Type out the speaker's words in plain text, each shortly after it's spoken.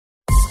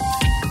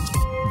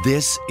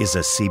This is a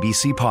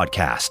CBC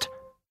podcast.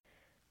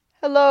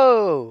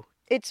 Hello,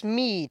 it's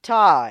me,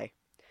 Tai.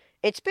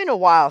 It's been a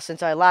while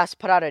since I last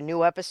put out a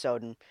new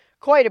episode, and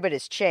quite a bit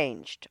has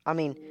changed. I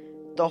mean,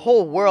 the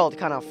whole world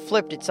kind of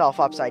flipped itself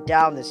upside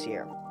down this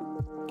year.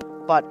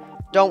 But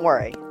don't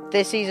worry,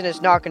 this season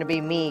is not going to be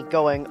me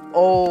going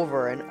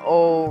over and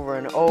over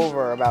and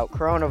over about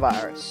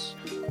coronavirus.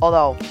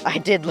 Although, I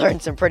did learn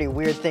some pretty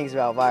weird things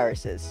about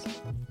viruses.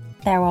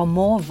 There are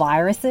more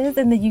viruses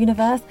in the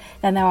universe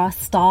than there are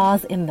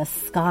stars in the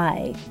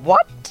sky.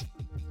 What?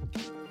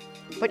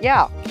 But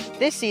yeah,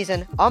 this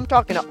season, I'm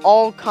talking to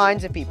all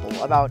kinds of people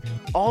about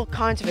all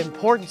kinds of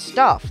important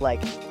stuff,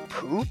 like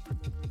poop.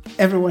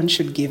 Everyone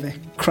should give a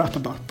crap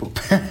about poop.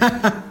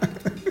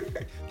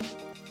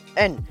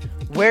 And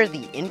where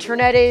the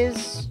internet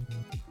is.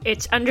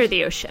 It's under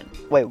the ocean.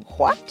 Wait,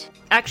 what?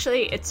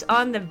 Actually, it's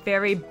on the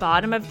very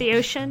bottom of the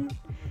ocean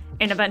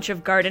in a bunch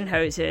of garden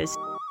hoses.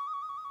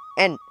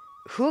 And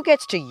who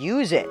gets to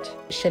use it?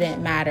 It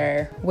shouldn't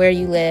matter where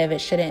you live. It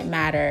shouldn't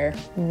matter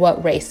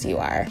what race you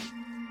are.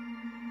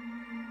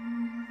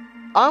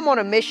 I'm on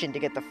a mission to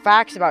get the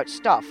facts about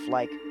stuff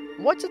like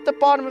what's at the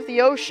bottom of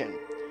the ocean?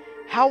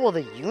 How will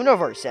the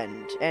universe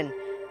end? And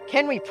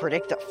can we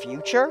predict the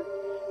future?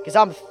 Because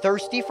I'm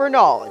thirsty for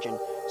knowledge, and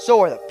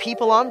so are the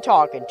people I'm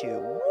talking to.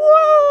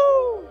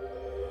 Woo!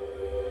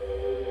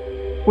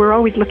 We're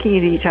always looking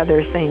at each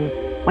other saying,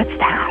 what's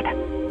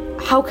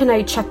that? How can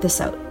I check this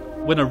out?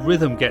 When a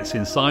rhythm gets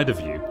inside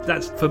of you,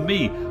 that's, for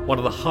me, one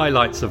of the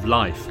highlights of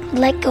life.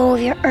 Let go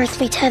of your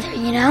earthly tether,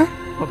 you know?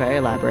 Okay,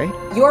 elaborate.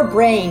 Your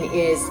brain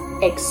is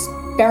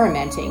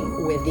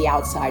experimenting with the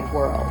outside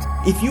world.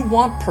 If you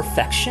want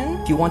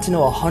perfection, if you want to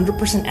know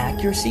 100%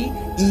 accuracy,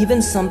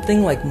 even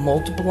something like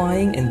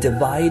multiplying and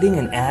dividing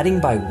and adding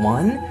by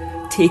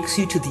 1 takes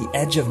you to the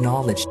edge of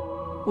knowledge.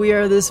 We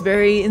are this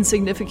very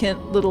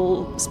insignificant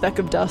little speck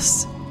of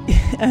dust,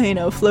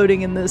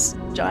 floating in this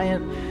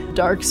giant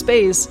dark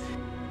space.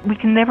 We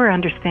can never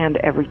understand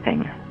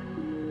everything.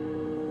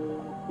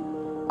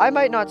 I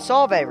might not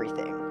solve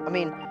everything. I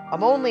mean,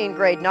 I'm only in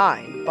grade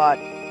 9, but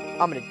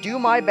I'm going to do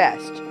my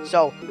best.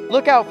 So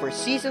look out for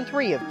Season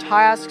 3 of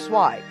Tai Asks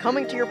Why,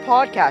 coming to your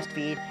podcast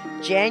feed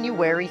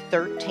January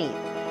 13th.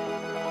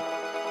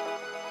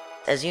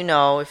 As you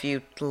know, if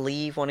you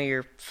leave one of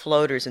your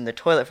floaters in the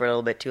toilet for a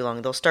little bit too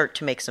long, they'll start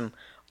to make some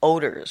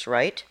odors,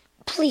 right?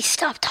 Please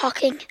stop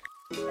talking.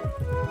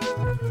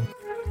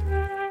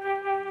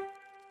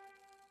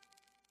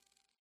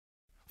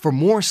 For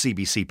more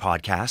CBC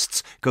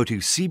podcasts, go to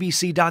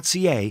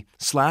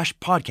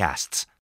cbc.ca/podcasts.